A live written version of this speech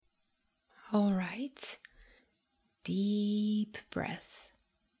All right. Deep breath.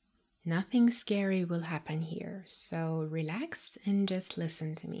 Nothing scary will happen here, so relax and just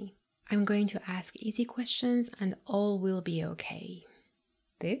listen to me. I'm going to ask easy questions and all will be okay.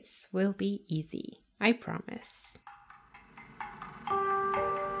 This will be easy, I promise.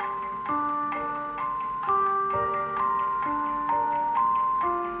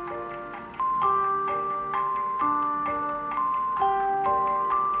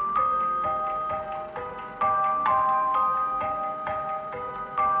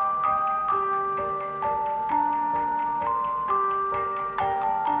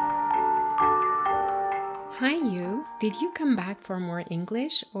 Hi, you. Did you come back for more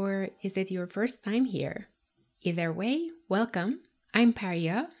English or is it your first time here? Either way, welcome. I'm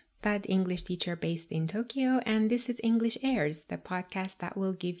Paria, that English teacher based in Tokyo, and this is English Airs, the podcast that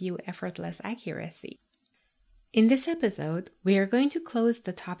will give you effortless accuracy. In this episode, we are going to close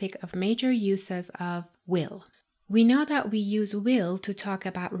the topic of major uses of will. We know that we use will to talk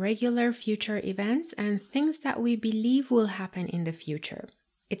about regular future events and things that we believe will happen in the future.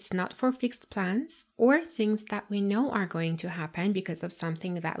 It's not for fixed plans or things that we know are going to happen because of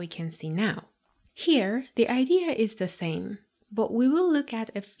something that we can see now. Here, the idea is the same, but we will look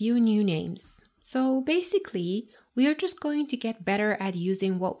at a few new names. So basically, we are just going to get better at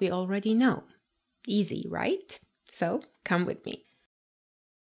using what we already know. Easy, right? So, come with me.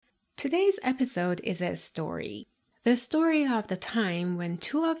 Today's episode is a story. The story of the time when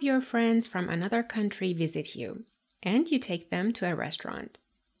two of your friends from another country visit you, and you take them to a restaurant.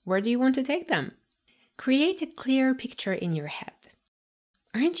 Where do you want to take them? Create a clear picture in your head.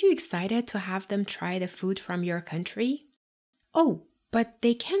 Aren't you excited to have them try the food from your country? Oh, but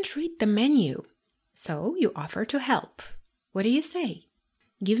they can't read the menu. So you offer to help. What do you say?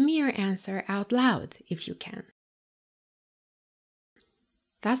 Give me your answer out loud if you can.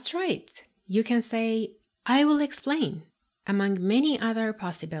 That's right. You can say, I will explain, among many other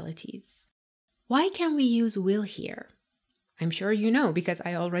possibilities. Why can we use will here? I'm sure you know because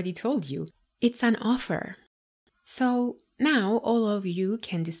I already told you. It's an offer. So now all of you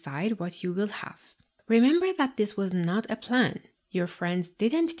can decide what you will have. Remember that this was not a plan. Your friends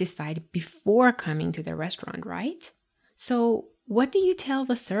didn't decide before coming to the restaurant, right? So what do you tell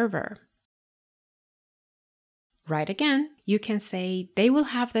the server? Right again, you can say they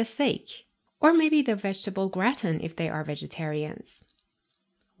will have the steak or maybe the vegetable gratin if they are vegetarians.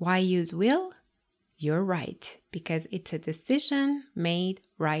 Why use will? You're right, because it's a decision made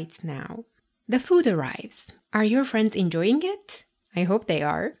right now. The food arrives. Are your friends enjoying it? I hope they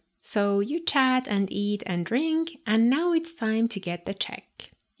are. So you chat and eat and drink, and now it's time to get the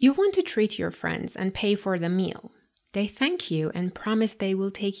check. You want to treat your friends and pay for the meal. They thank you and promise they will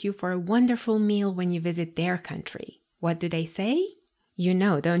take you for a wonderful meal when you visit their country. What do they say? You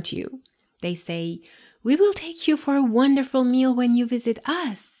know, don't you? They say, we will take you for a wonderful meal when you visit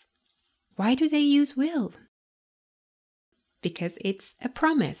us. Why do they use will? Because it's a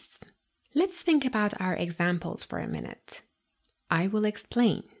promise. Let's think about our examples for a minute. I will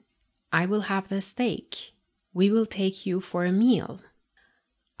explain. I will have the steak. We will take you for a meal.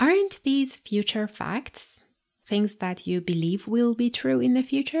 Aren't these future facts? Things that you believe will be true in the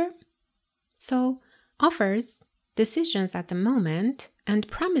future? So, offers, decisions at the moment, and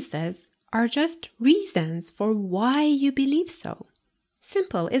promises are just reasons for why you believe so.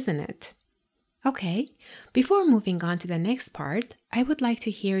 Simple, isn't it? Okay, before moving on to the next part, I would like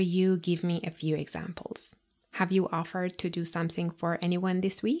to hear you give me a few examples. Have you offered to do something for anyone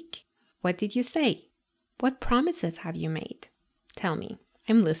this week? What did you say? What promises have you made? Tell me,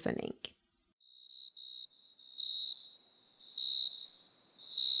 I'm listening.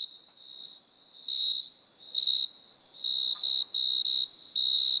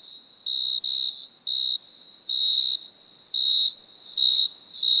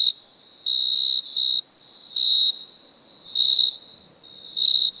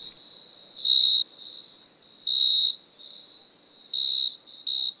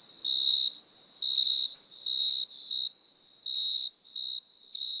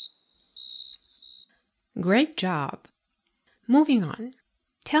 Great job. Moving on.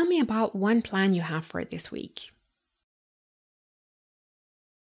 Tell me about one plan you have for this week.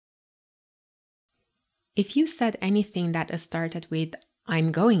 If you said anything that started with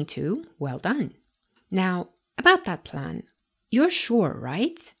I'm going to, well done. Now, about that plan, you're sure,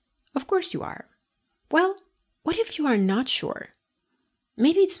 right? Of course you are. Well, what if you are not sure?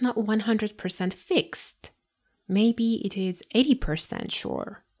 Maybe it's not 100% fixed. Maybe it is 80%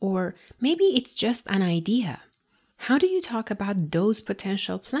 sure. Or maybe it's just an idea. How do you talk about those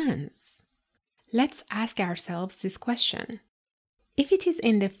potential plans? Let's ask ourselves this question. If it is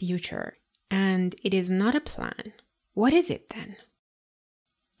in the future and it is not a plan, what is it then?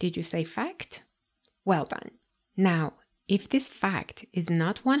 Did you say fact? Well done. Now, if this fact is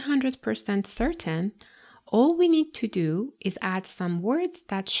not 100% certain, all we need to do is add some words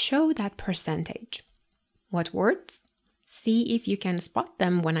that show that percentage. What words? See if you can spot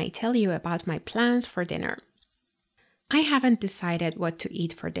them when I tell you about my plans for dinner. I haven't decided what to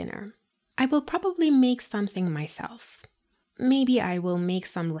eat for dinner. I will probably make something myself. Maybe I will make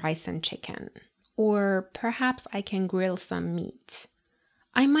some rice and chicken. Or perhaps I can grill some meat.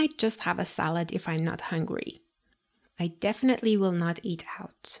 I might just have a salad if I'm not hungry. I definitely will not eat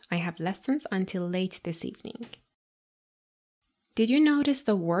out. I have lessons until late this evening. Did you notice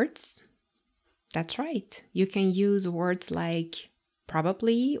the words? That's right. You can use words like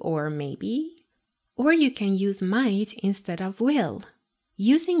probably or maybe. Or you can use might instead of will.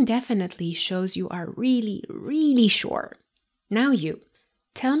 Using definitely shows you are really, really sure. Now you,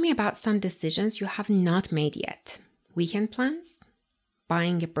 tell me about some decisions you have not made yet. Weekend plans?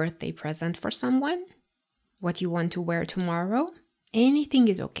 Buying a birthday present for someone? What you want to wear tomorrow? Anything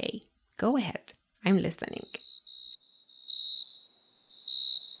is okay. Go ahead. I'm listening.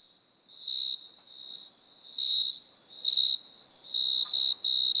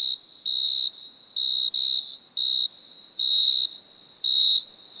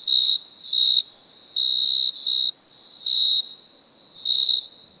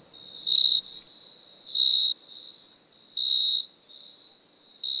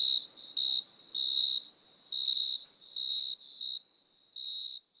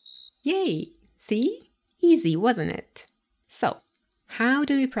 Yay! See? Easy, wasn't it? So, how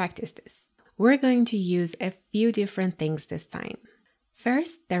do we practice this? We're going to use a few different things this time.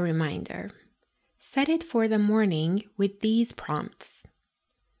 First, the reminder. Set it for the morning with these prompts.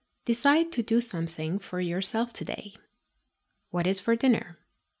 Decide to do something for yourself today. What is for dinner?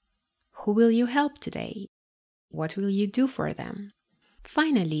 Who will you help today? What will you do for them?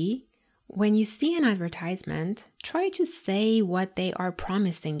 Finally, when you see an advertisement, try to say what they are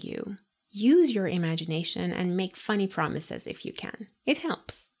promising you. Use your imagination and make funny promises if you can. It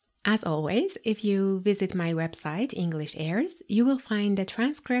helps. As always, if you visit my website, English Airs, you will find the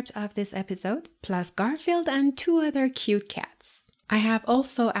transcript of this episode, plus Garfield and 2 other cute cats. I have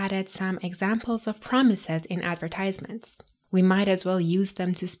also added some examples of promises in advertisements. We might as well use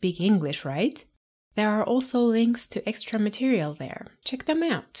them to speak English, right? There are also links to extra material there. Check them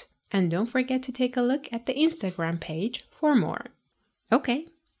out. And don't forget to take a look at the Instagram page for more. Okay,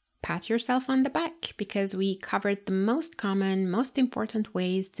 pat yourself on the back because we covered the most common, most important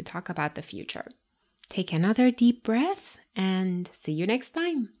ways to talk about the future. Take another deep breath and see you next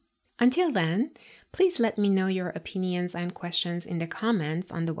time. Until then, please let me know your opinions and questions in the comments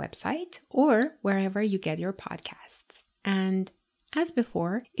on the website or wherever you get your podcasts. And as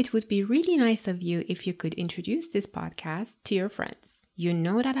before, it would be really nice of you if you could introduce this podcast to your friends. You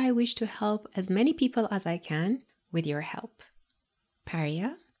know that I wish to help as many people as I can with your help.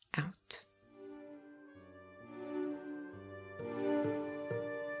 Paria out.